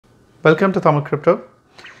Welcome to Tamil Crypto.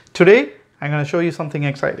 Today I'm going to show you something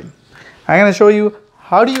exciting. I'm going to show you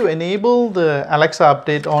how do you enable the Alexa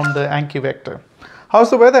update on the Anki vector. How's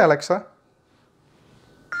the weather, Alexa?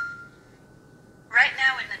 Right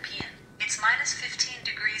now in Nepean, it's minus 15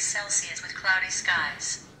 degrees Celsius with cloudy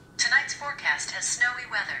skies. Tonight's forecast has snowy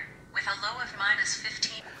weather with a low of minus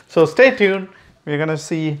 15. So stay tuned. We're going to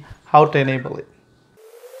see how to enable it.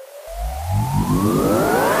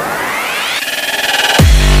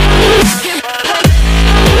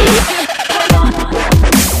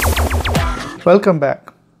 Welcome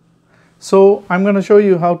back. So I'm going to show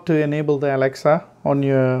you how to enable the Alexa on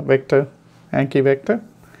your vector, Anki vector.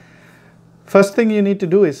 First thing you need to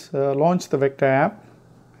do is launch the vector app,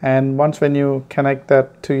 and when you connect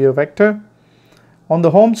that to your vector, on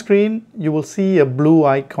the home screen you will see a blue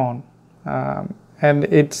icon, and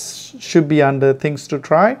it should be under things to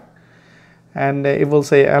try, and it will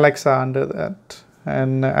say Alexa under that,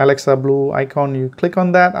 and Alexa blue icon. You click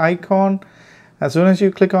on that icon. As soon as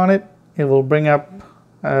you click on it, it will bring up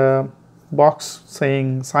a box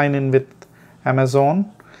saying sign in with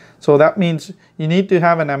Amazon. So that means you need to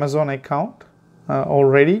have an Amazon account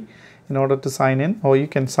already in order to sign in, or you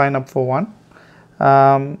can sign up for one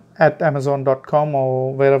at amazon.com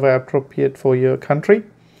or wherever appropriate for your country.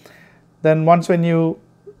 Then when you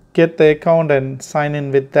get the account and sign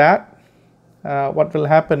in with that, what will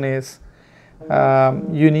happen is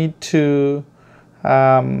you need to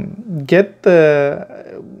get the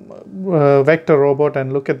vector robot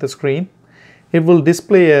and look at the screen. It will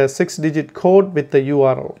display a 6-digit code with the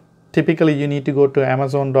URL. Typically you need to go to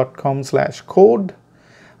amazon.com/code.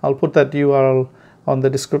 I'll put that URL on the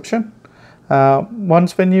description.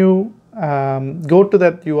 When you go to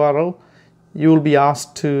that URL, you will be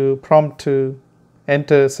asked to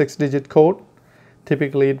enter 6-digit code.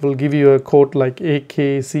 Typically it will give you a code like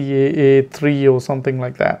AKCAA3 or something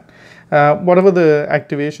like that. Whatever the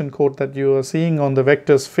activation code that you are seeing on the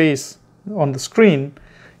vector's face on the screen,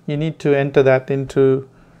 you need to enter that into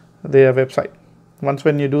their website.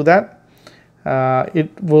 When you do that,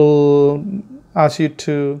 it will ask you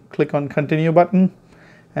to click on continue button,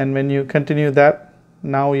 and when you continue that,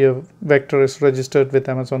 now your vector is registered with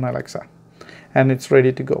Amazon Alexa and it's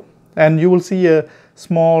ready to go. And you will see a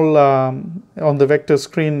small on the vector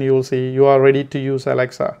screen, you will see you are ready to use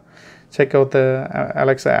Alexa. Check out the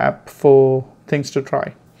Alexa app for things to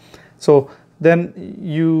try. So then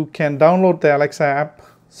you can download the Alexa app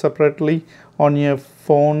separately on your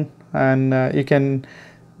phone, and you can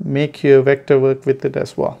make your vector work with it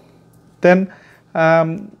as well. Then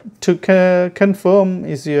to confirm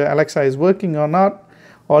is your Alexa is working or not,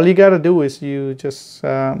 all you gotta do is you just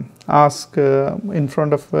ask in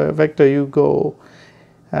front of vector, you go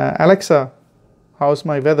Alexa, how's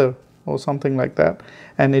my weather, or something like that,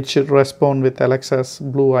 and it should respond with Alexa's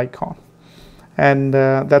blue icon, and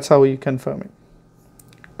that's how you confirm it.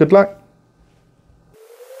 Good luck.